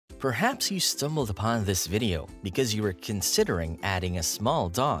Perhaps you stumbled upon this video because you were considering adding a small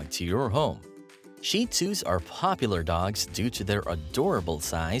dog to your home. Shih Tzus are popular dogs due to their adorable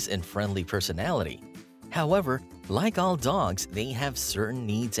size and friendly personality. However, like all dogs, they have certain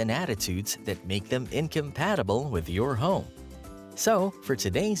needs and attitudes that make them incompatible with your home. So, for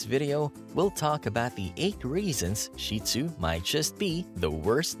today's video, we'll talk about the 8 reasons Shih Tzu might just be the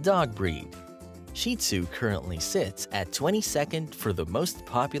worst dog breed. Shih Tzu currently sits at 22nd for the most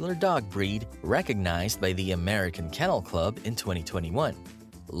popular dog breed recognized by the American Kennel Club in 2021.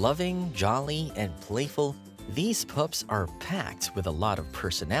 Loving, jolly, and playful, these pups are packed with a lot of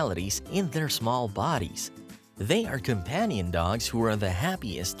personalities in their small bodies. They are companion dogs who are the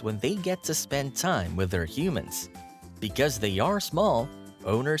happiest when they get to spend time with their humans. Because they are small,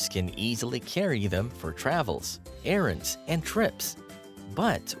 owners can easily carry them for travels, errands, and trips.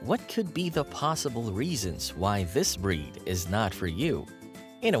 But what could be the possible reasons why this breed is not for you?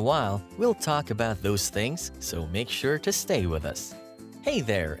 In a while, we'll talk about those things, so make sure to stay with us. Hey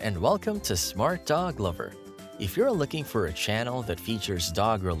there, and welcome to Smart Dog Lover. If you're looking for a channel that features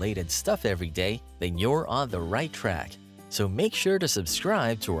dog-related stuff every day, then you're on the right track. So make sure to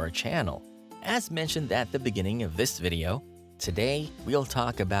subscribe to our channel. As mentioned at the beginning of this video, today we'll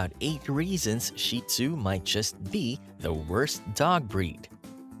talk about 8 reasons Shih Tzu might just be the worst dog breed.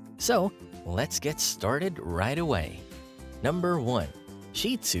 So, let's get started right away. Number 1.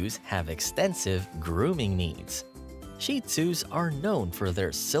 Shih Tzus have extensive grooming needs. Shih Tzus are known for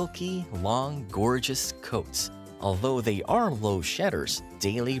their silky, long, gorgeous coats. Although they are low shedders,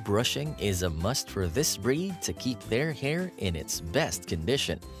 daily brushing is a must for this breed to keep their hair in its best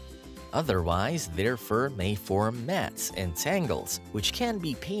condition. Otherwise, their fur may form mats and tangles, which can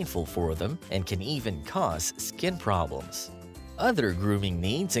be painful for them and can even cause skin problems. Other grooming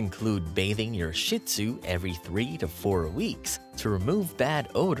needs include bathing your Shih Tzu every 3 to 4 weeks to remove bad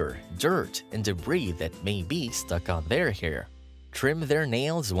odor, dirt, and debris that may be stuck on their hair. Trim their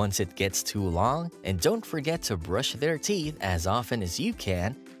nails once it gets too long, and don't forget to brush their teeth as often as you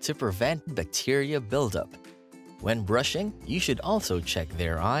can to prevent bacteria buildup. When brushing, you should also check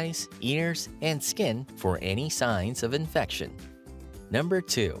their eyes, ears, and skin for any signs of infection. Number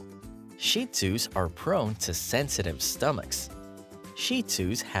 2. Shih Tzus are prone to sensitive stomachs. Shih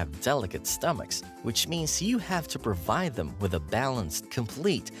Tzus have delicate stomachs, which means you have to provide them with a balanced,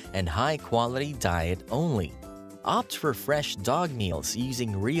 complete, and high-quality diet only. Opt for fresh dog meals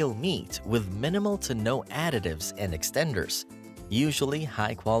using real meat with minimal to no additives and extenders. Usually,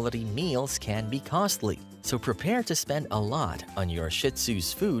 high-quality meals can be costly, so prepare to spend a lot on your Shih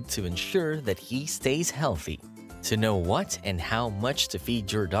Tzu's food to ensure that he stays healthy. To know what and how much to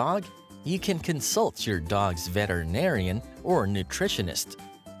feed your dog, you can consult your dog's veterinarian or nutritionist.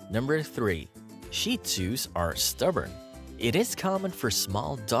 Number 3. Shih Tzus are stubborn. It is common for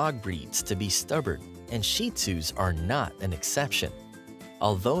small dog breeds to be stubborn, and Shih Tzus are not an exception.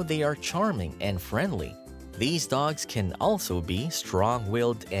 Although they are charming and friendly, these dogs can also be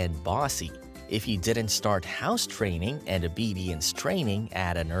strong-willed and bossy. If you didn't start house training and obedience training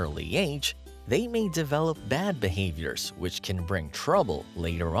at an early age, they may develop bad behaviors which can bring trouble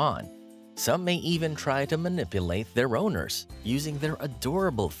later on. Some may even try to manipulate their owners using their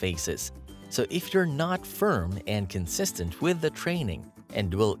adorable faces. So if you're not firm and consistent with the training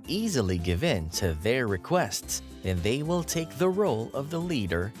and will easily give in to their requests, then they will take the role of the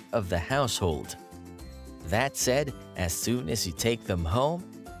leader of the household. That said, as soon as you take them home,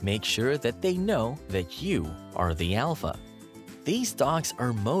 make sure that they know that you are the alpha. These dogs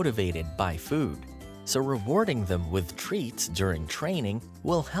are motivated by food, so rewarding them with treats during training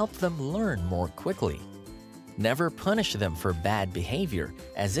will help them learn more quickly. Never punish them for bad behavior,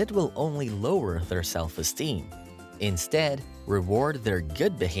 as it will only lower their self-esteem. Instead, reward their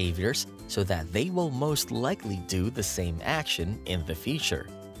good behaviors so that they will most likely do the same action in the future.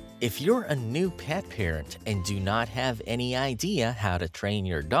 If you're a new pet parent and do not have any idea how to train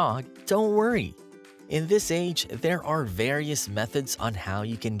your dog, don't worry. In this age, there are various methods on how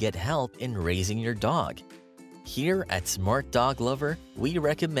you can get help in raising your dog. Here at Smart Dog Lover, we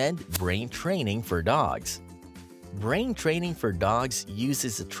recommend brain training for dogs. Brain training for dogs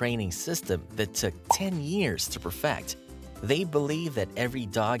uses a training system that took 10 years to perfect. They believe that every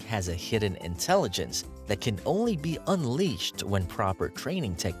dog has a hidden intelligence that can only be unleashed when proper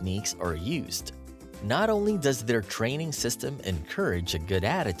training techniques are used. Not only does their training system encourage a good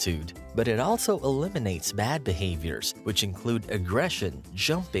attitude, but it also eliminates bad behaviors, which include aggression,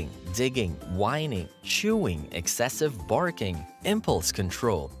 jumping, digging, whining, chewing, excessive barking, impulse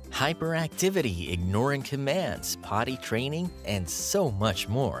control, hyperactivity, ignoring commands, potty training, and so much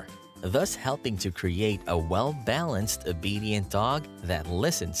more. thus helping to create a well-balanced, obedient dog that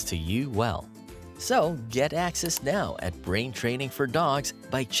listens to you well. So, get access now at Brain Training for Dogs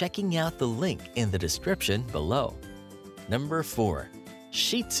by checking out the link in the description below. Number 4.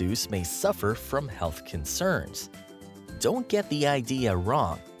 Shih Tzus may suffer from health concerns. Don't get the idea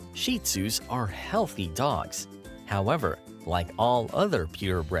wrong. Shih Tzus are healthy dogs. However, like all other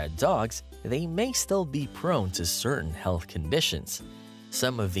purebred dogs, they may still be prone to certain health conditions.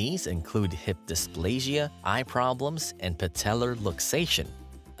 Some of these include hip dysplasia, eye problems, and patellar luxation.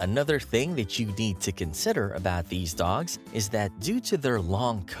 Another thing that you need to consider about these dogs is that due to their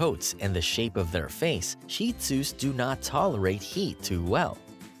long coats and the shape of their face, Shih Tzus do not tolerate heat too well.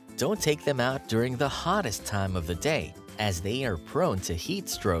 Don't take them out during the hottest time of the day, as they are prone to heat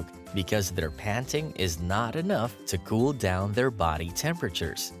stroke because their panting is not enough to cool down their body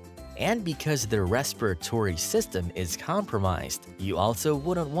temperatures. And because their respiratory system is compromised, you also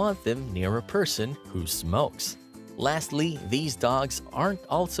wouldn't want them near a person who smokes. Lastly, these dogs aren't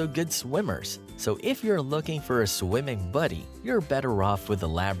also good swimmers, so if you're looking for a swimming buddy, you're better off with a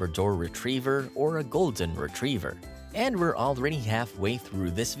Labrador Retriever or a Golden Retriever. And we're already halfway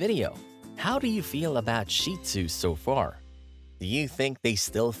through this video. How do you feel about Shih Tzu so far? Do you think they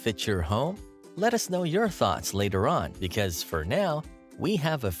still fit your home? Let us know your thoughts later on, because for now, we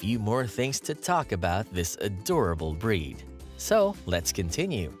have a few more things to talk about this adorable breed. So let's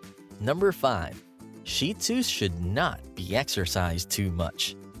continue. Number 5. Shih Tzus should not be exercised too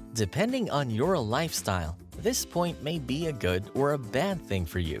much. Depending on your lifestyle, this point may be a good or a bad thing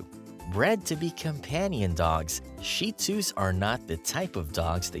for you. Bred to be companion dogs, Shih Tzus are not the type of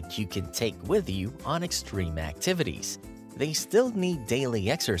dogs that you can take with you on extreme activities. They still need daily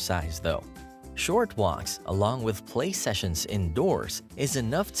exercise though. Short walks along with play sessions indoors is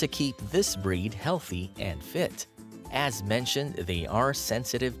enough to keep this breed healthy and fit. As mentioned, they are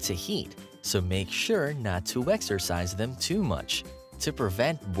sensitive to heat, so make sure not to exercise them too much. To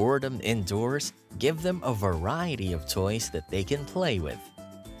prevent boredom indoors, give them a variety of toys that they can play with.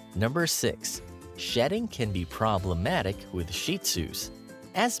 Number 6. Shedding can be problematic with Shih Tzus.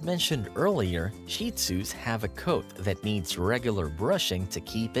 As mentioned earlier, Shih Tzus have a coat that needs regular brushing to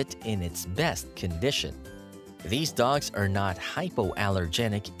keep it in its best condition. These dogs are not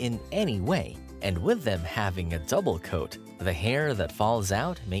hypoallergenic in any way, and with them having a double coat, the hair that falls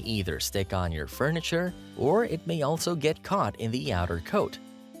out may either stick on your furniture or it may also get caught in the outer coat.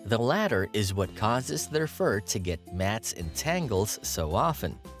 The latter is what causes their fur to get mats and tangles so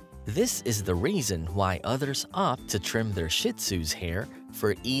often. This is the reason why others opt to trim their Shih Tzu's hair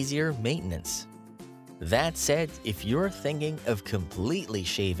for easier maintenance. That said, if you're thinking of completely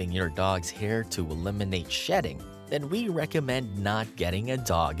shaving your dog's hair to eliminate shedding, then we recommend not getting a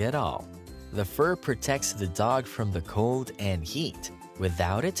dog at all. The fur protects the dog from the cold and heat.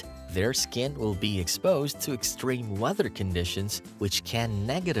 Without it, their skin will be exposed to extreme weather conditions which can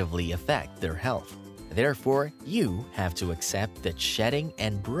negatively affect their health. Therefore, you have to accept that shedding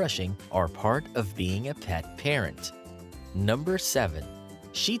and brushing are part of being a pet parent. Number 7.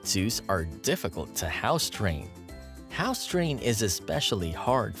 Shih Tzus are difficult to house train. House train is especially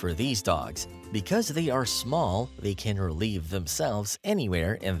hard for these dogs. Because they are small, they can relieve themselves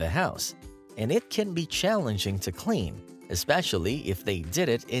anywhere in the house. And it can be challenging to clean, especially if they did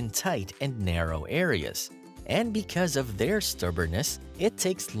it in tight and narrow areas. And because of their stubbornness, it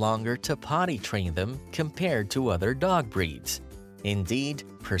takes longer to potty train them compared to other dog breeds. Indeed,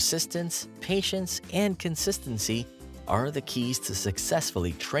 persistence, patience, and consistency are the keys to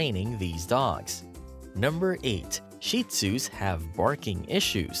successfully training these dogs. Number 8. Shih Tzus have barking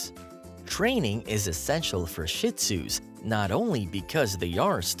issues. Training is essential for Shih Tzus, not only because they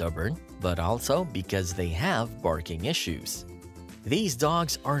are stubborn, but also because they have barking issues. These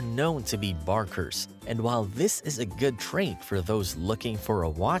dogs are known to be barkers, and while this is a good trait for those looking for a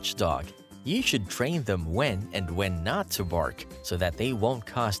watchdog, you should train them when and when not to bark so that they won't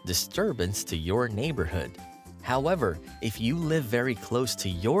cause disturbance to your neighborhood. However, if you live very close to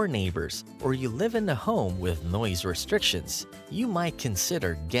your neighbors or you live in a home with noise restrictions, you might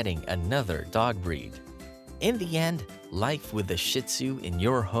consider getting another dog breed. In the end, life with a Shih Tzu in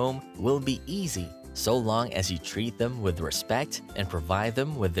your home will be easy so long as you treat them with respect and provide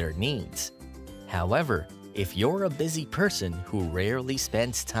them with their needs. However, if you're a busy person who rarely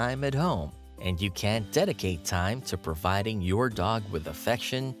spends time at home and you can't dedicate time to providing your dog with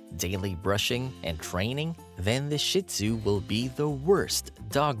affection, daily brushing, and training, then the Shih Tzu will be the worst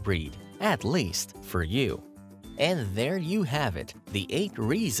dog breed, at least for you. And there you have it, the 8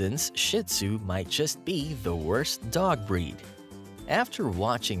 reasons Shih Tzu might just be the worst dog breed. After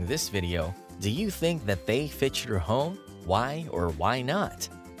watching this video, do you think that they fit your home? Why or why not?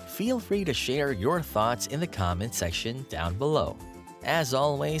 feel free to share your thoughts in the comment section down below. As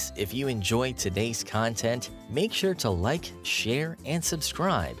always, if you enjoyed today's content, make sure to like, share, and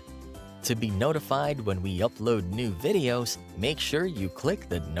subscribe. To be notified when we upload new videos, make sure you click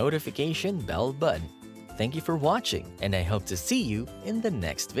the notification bell button. Thank you for watching, and I hope to see you in the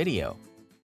next video.